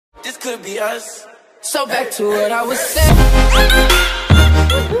could be us. So back to what I was saying.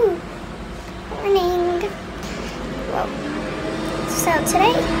 Morning. Well, so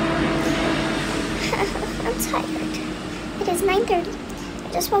today, I'm tired. It is 9:30.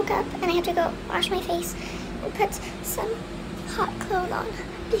 I just woke up and I have to go wash my face and put some hot clothes on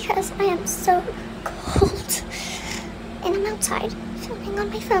because I am so cold. And I'm outside filming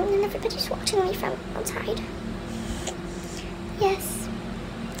on my phone and everybody's watching me from outside. Yes.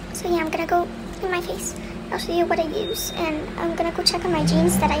 So yeah, I'm gonna go clean my face. I'll show you what I use, and I'm gonna go check on my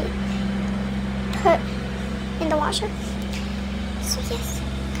jeans that I put in the washer. So yes,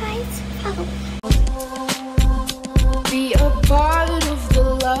 guys, follow me. Be a part of the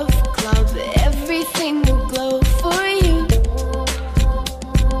love club. Everything will glow for you.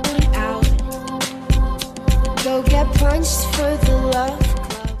 Out. Go get punched for the love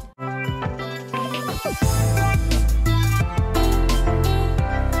club.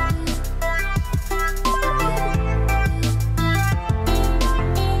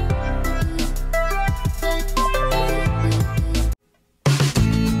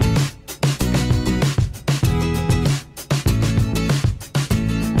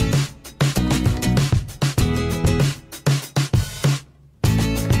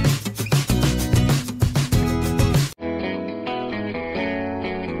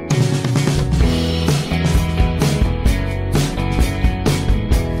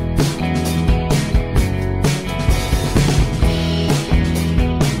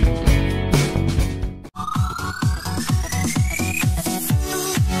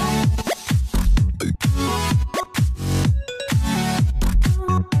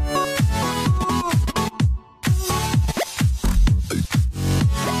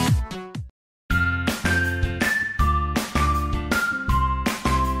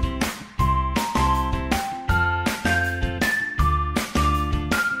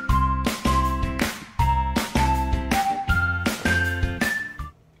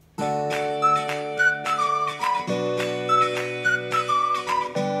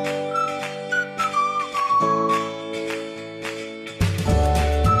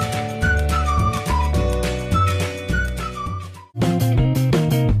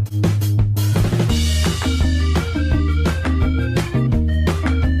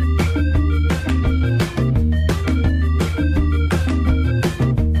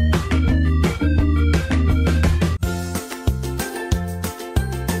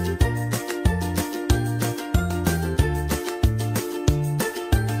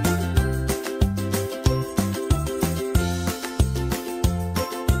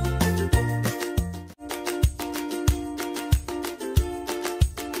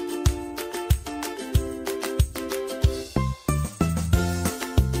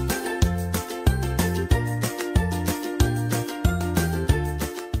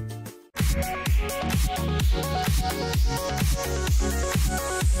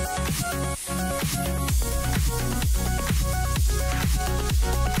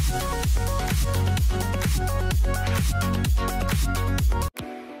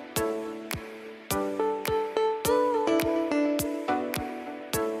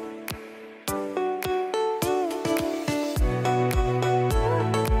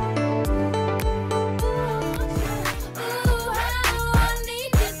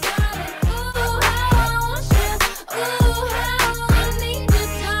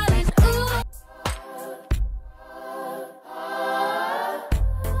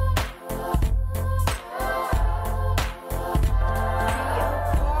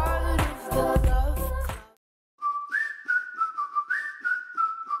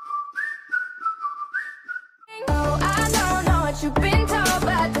 You've been told,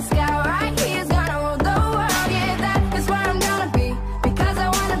 but the sky right here is gonna rule the world. Yeah, that is where I'm gonna be, because I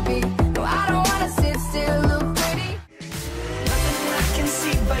wanna be. No, I don't wanna sit still, look pretty. Nothing I can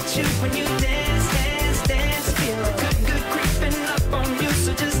see but you when you dance, dance, dance. Feel good creeping up on you,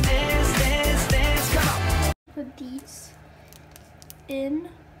 so just dance, dance, dance. Come on. Put these in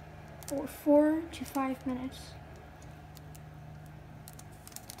for 4 to 5 minutes.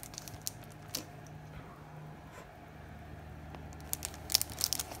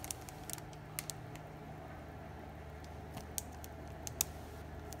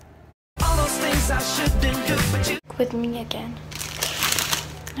 I shouldn't do, but you With me again.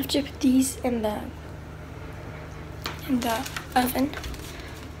 I have to put these in the oven.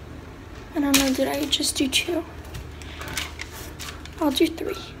 I don't know, did I just do 2? I'll do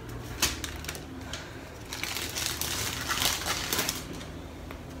 3.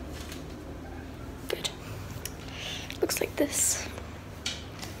 Good. Looks like this.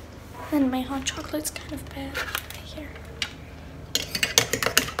 And my hot chocolate's kind of bad right here.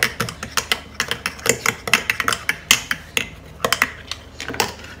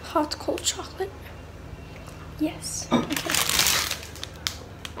 hot cold chocolate. Yes. Okay.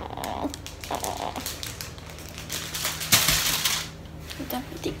 I'm done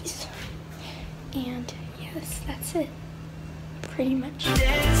with these. And yes, that's it. Pretty much.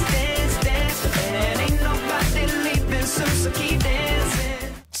 Dance, dance, dance, and ain't nobody leaving soon, so keep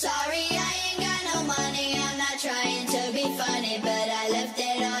dancing. Sorry, I ain't got no money. I'm not trying to be funny, but I left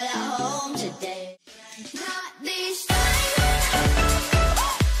it all at home today. Not this time.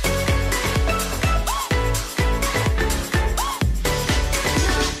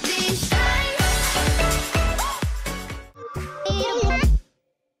 Not this time.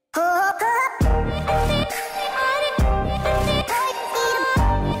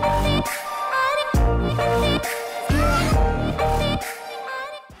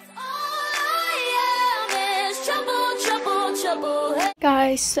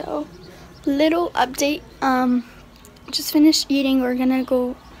 Guys, so little update. Just finished eating. We're gonna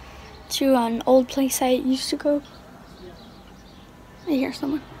go to an old place I used to go. I hear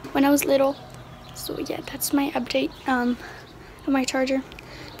someone when I was little. So yeah, that's my update on my charger.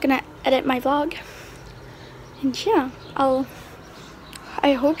 I'm gonna edit my vlog. And yeah,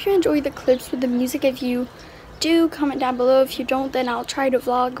 I hope you enjoy the clips with the music. If you do, comment down below. If you don't, then I'll try to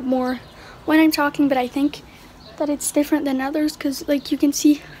vlog more when I'm talking, but I think that it's different than others because like you can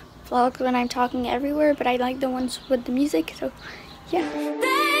see vlogs when I'm talking everywhere, but I like the ones with the music. So yeah.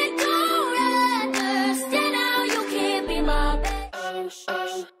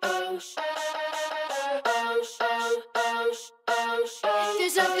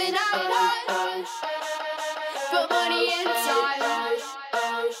 There's something I want, but money inside.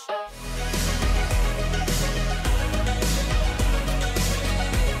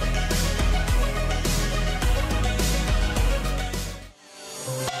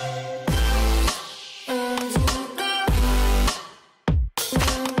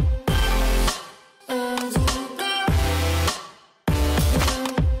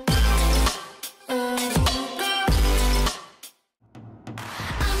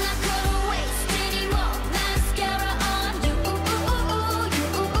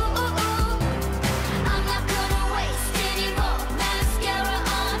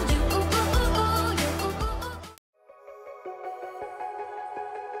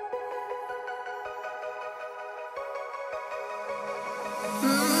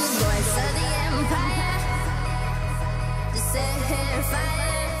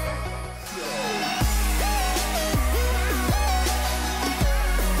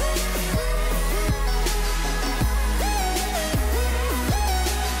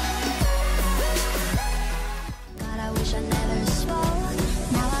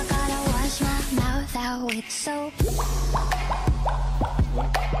 It's so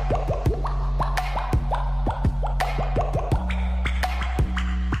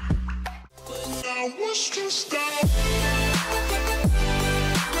I wish to stop.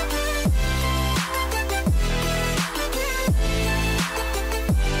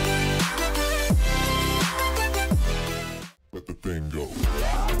 Let the thing go.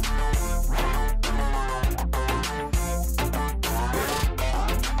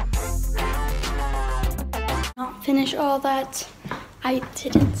 Not finish all that. I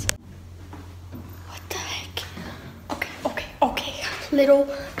didn't. What the heck? Okay. Little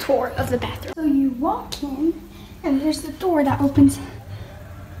tour of the bathroom. So you walk in, and there's the door that opens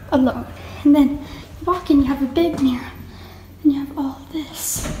alone. And then you walk in, you have a big mirror, and you have all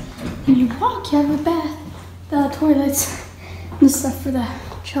this. And you walk, you have a bath, the toilets, and stuff for the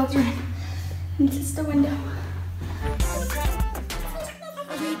children. And this is the window.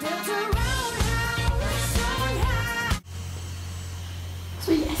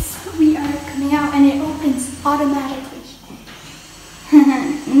 So yes, we are coming out and it opens automatically.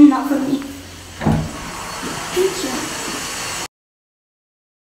 Not for me. Thank you.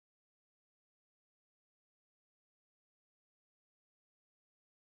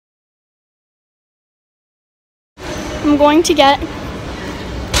 I'm going to get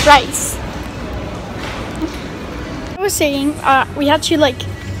rice. I was saying, we had to like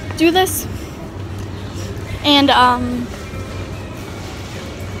do this and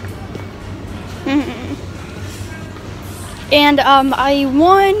I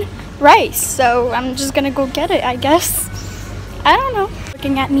won rice, so I'm just gonna go get it, I guess. I don't know.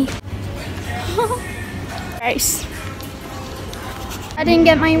 Looking at me. Rice. I didn't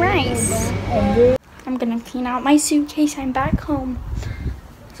get my rice. I'm gonna clean out my suitcase. I'm back home.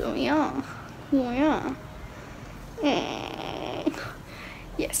 So yeah. Oh yeah.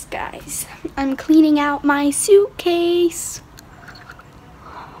 Yes, guys. I'm cleaning out my suitcase.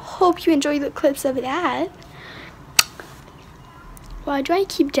 Hope you enjoy the clips of that. Well, Why do I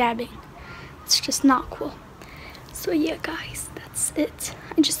keep dabbing? It's just not cool. So yeah, guys, that's it.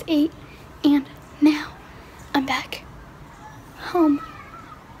 I just ate, and now I'm back home.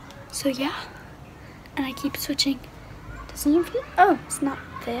 So yeah, and I keep switching. Doesn't even, oh, it's not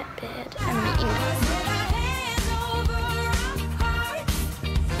that bad. I'm eating.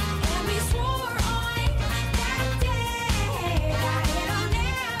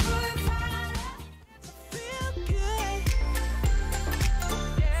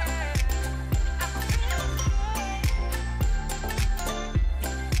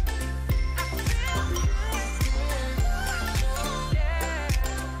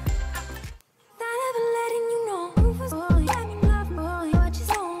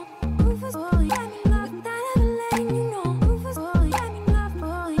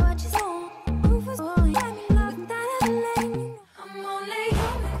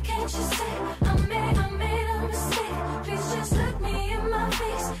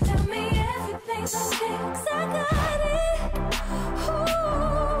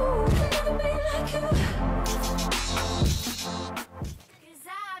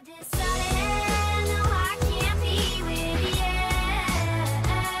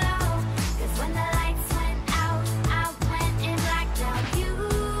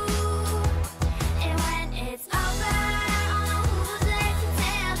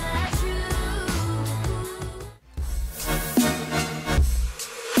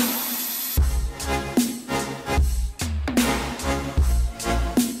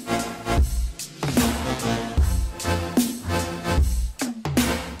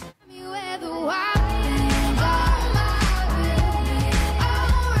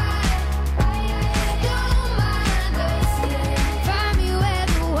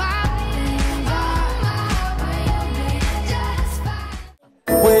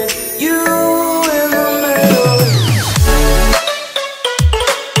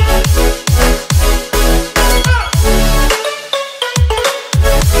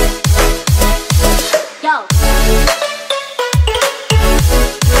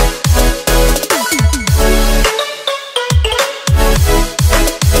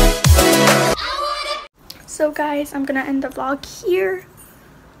 So guys, I'm gonna end the vlog here.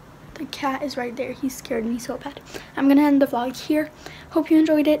 The cat is right there. He scared me so bad. I'm gonna end the vlog here. Hope you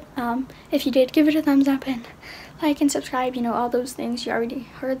enjoyed it. If you did, give it a thumbs up and like and subscribe. You know, all those things. You already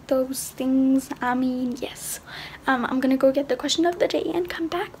heard those things. I mean, yes. I'm gonna go get the question of the day and come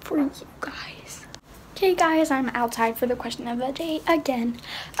back for you guys. Okay guys, I'm outside for the question of the day again.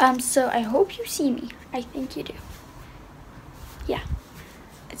 So I hope you see me. I think you do. Yeah,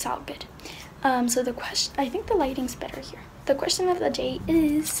 it's all good. So the question, I think the lighting's better here. The question of the day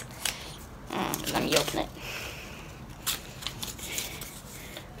is, let me open it.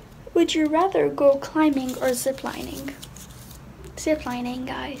 Would you rather go climbing or ziplining? Ziplining,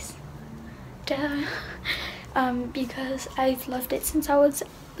 guys. Duh. Because I've loved it since I was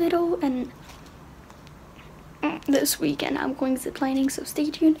little, and this weekend I'm going ziplining, so stay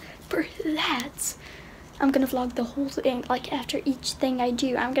tuned for that. I'm gonna vlog the whole thing. Like after each thing I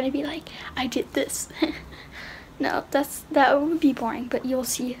do, I'm gonna be like, I did this. No, that would be boring, but you'll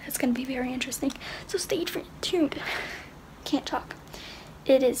see it's gonna be very interesting. So stay tuned. Can't talk.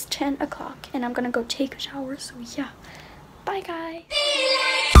 It is 10 o'clock and I'm gonna go take a shower, so yeah. Bye guys.